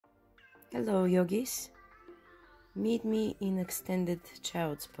Hello yogis, meet me in extended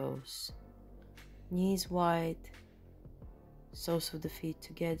child's pose. Knees wide, soles of the feet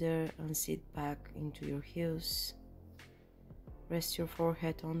together and sit back into your heels. Rest your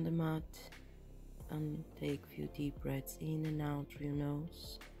forehead on the mat and take a few deep breaths in and out through your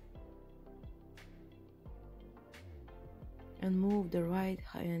nose. And move the right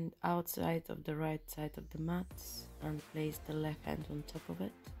hand outside of the right side of the mat and place the left hand on top of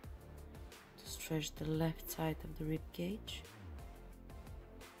it. Stretch the left side of the rib cage.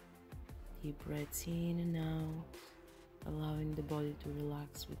 Deep breaths in and out, allowing the body to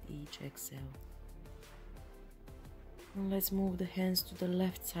relax with each exhale. And let's move the hands to the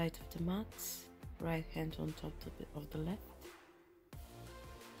left side of the mat, right hand on top of the left.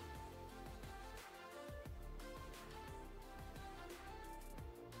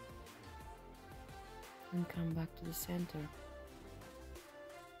 And come back to the center.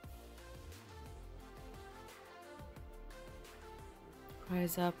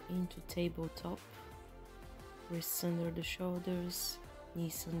 Rise up into tabletop, wrists under the shoulders,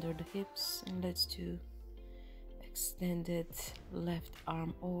 knees under the hips, and let's do extended left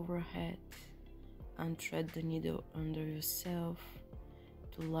arm overhead and thread the needle under yourself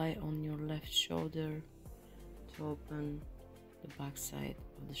to lie on your left shoulder to open the back side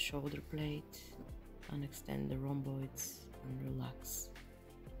of the shoulder blade and extend the rhomboids and relax.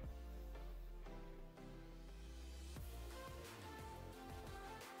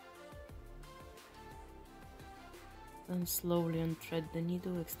 And slowly unthread the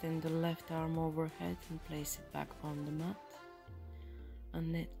needle, extend the left arm overhead and place it back on the mat.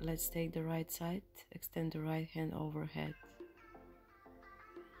 And let's take the right side, extend the right hand overhead.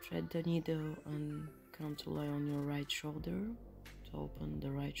 Thread the needle and come to lie on your right shoulder to open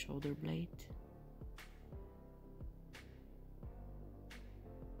the right shoulder blade.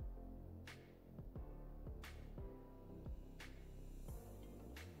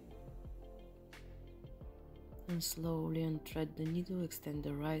 And slowly unthread the needle, extend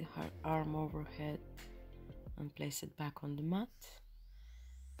the right arm overhead and place it back on the mat.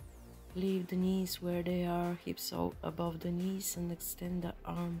 Leave the knees where they are, hips above the knees, and extend the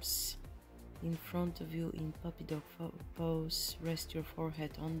arms in front of you in puppy dog pose. Rest your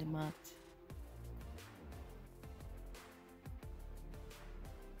forehead on the mat.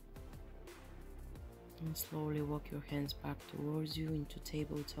 And slowly walk your hands back towards you into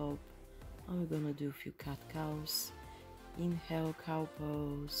tabletop. And we're gonna do a few cat cows. Inhale, cow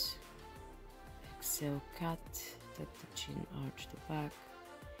pose. Exhale, cat. Tuck the chin, arch the back.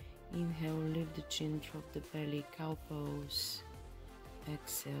 Inhale, lift the chin, drop the belly, cow pose.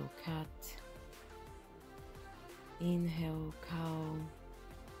 Exhale, cat. Inhale, cow.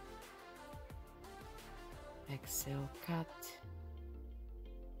 Exhale, cat.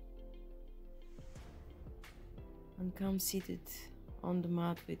 And come seated on the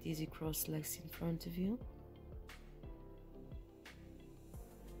mat with easy crossed legs in front of you.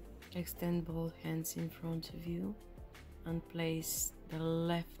 Extend both hands in front of you and place the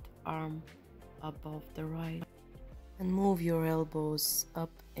left arm above the right and move your elbows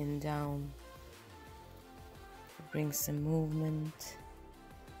up and down. Bring some movement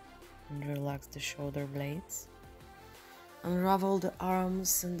and relax the shoulder blades. Unravel the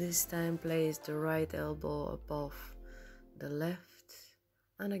arms and this time place the right elbow above the left.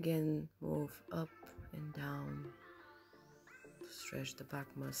 And again, move up and down to stretch the back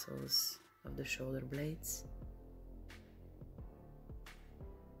muscles of the shoulder blades.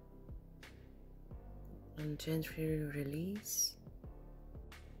 And gently release.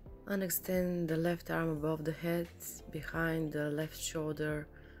 And extend the left arm above the head, behind the left shoulder,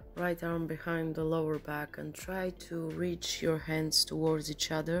 right arm behind the lower back, and try to reach your hands towards each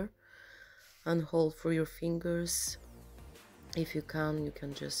other and hold for your fingers. If you can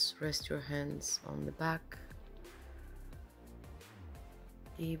just rest your hands on the back.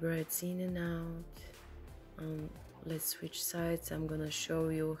 Deep breaths in and out. Let's switch sides. I'm gonna show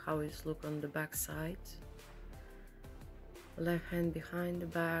you how it looks on the back side. Left hand behind the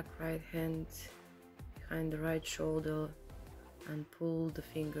back, right hand behind the right shoulder, and pull the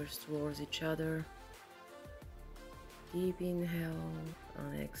fingers towards each other. Deep inhale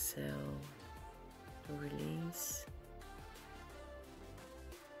and exhale to release.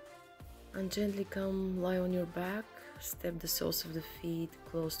 And gently come lie on your back, step the soles of the feet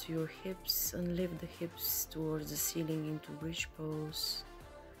close to your hips and lift the hips towards the ceiling into bridge pose,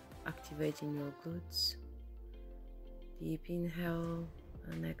 activating your glutes. Deep inhale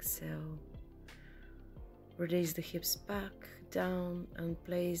and exhale. Release the hips back, down, and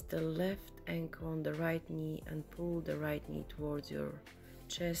place the left ankle on the right knee and pull the right knee towards your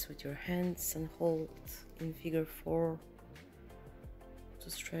chest with your hands and hold in figure 4 to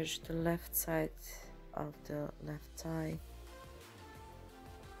stretch the left side of the left thigh.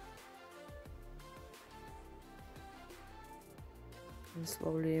 And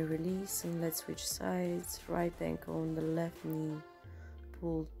slowly release, and let's switch sides. Right ankle on the left knee.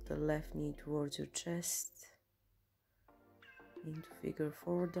 Pull the left knee towards your chest into figure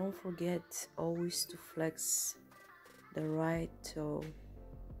 4. Don't forget always to flex the right toe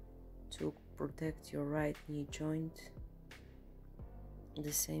to protect your right knee joint.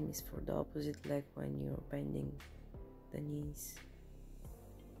 The same is for the opposite leg when you're bending the knees.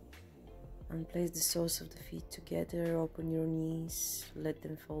 And place the soles of the feet together. Open your knees, let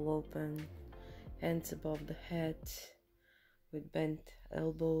them fall open, hands above the head with bent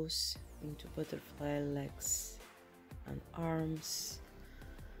elbows into butterfly legs and arms,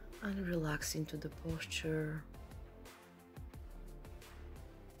 and relax into the posture.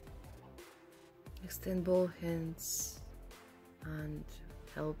 Extend both hands and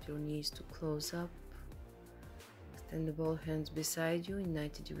help your knees to close up. Extend the both hands beside you in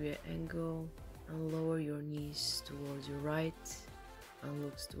 90-degree angle and lower your knees towards your right and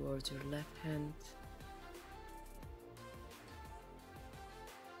looks towards your left hand.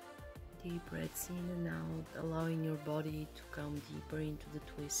 Deep breaths in and out, allowing your body to come deeper into the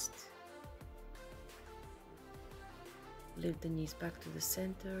twist. Lift the knees back to the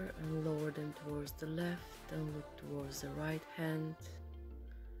center and lower them towards the left and look towards the right hand.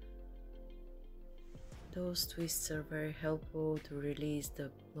 Those twists are very helpful to release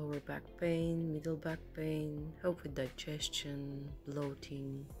the lower back pain, middle back pain, help with digestion,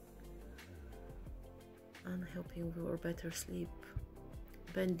 bloating, and helping for better sleep.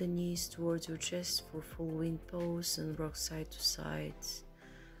 Bend the knees towards your chest for full wind pose and rock side to side,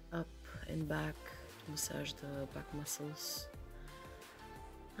 up and back to massage the back muscles.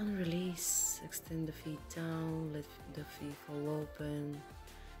 And release, extend the feet down, let the feet fall open.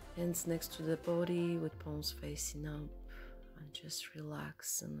 Hands next to the body with palms facing up, and just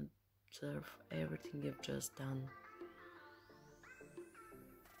relax and observe everything you've just done.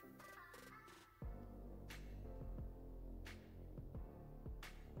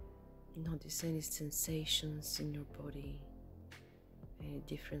 Notice any sensations in your body, any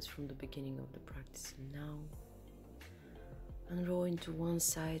difference from the beginning of the practice and now. And roll into one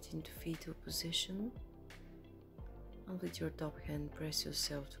side into fetal position. And with your top hand, press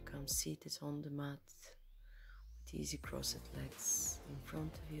yourself to come seated on the mat with easy crossed legs in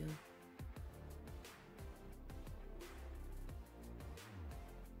front of you.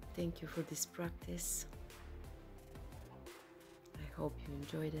 Thank you for this practice. I hope you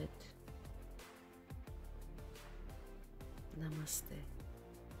enjoyed it. Namaste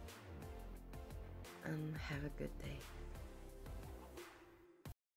and have a good day.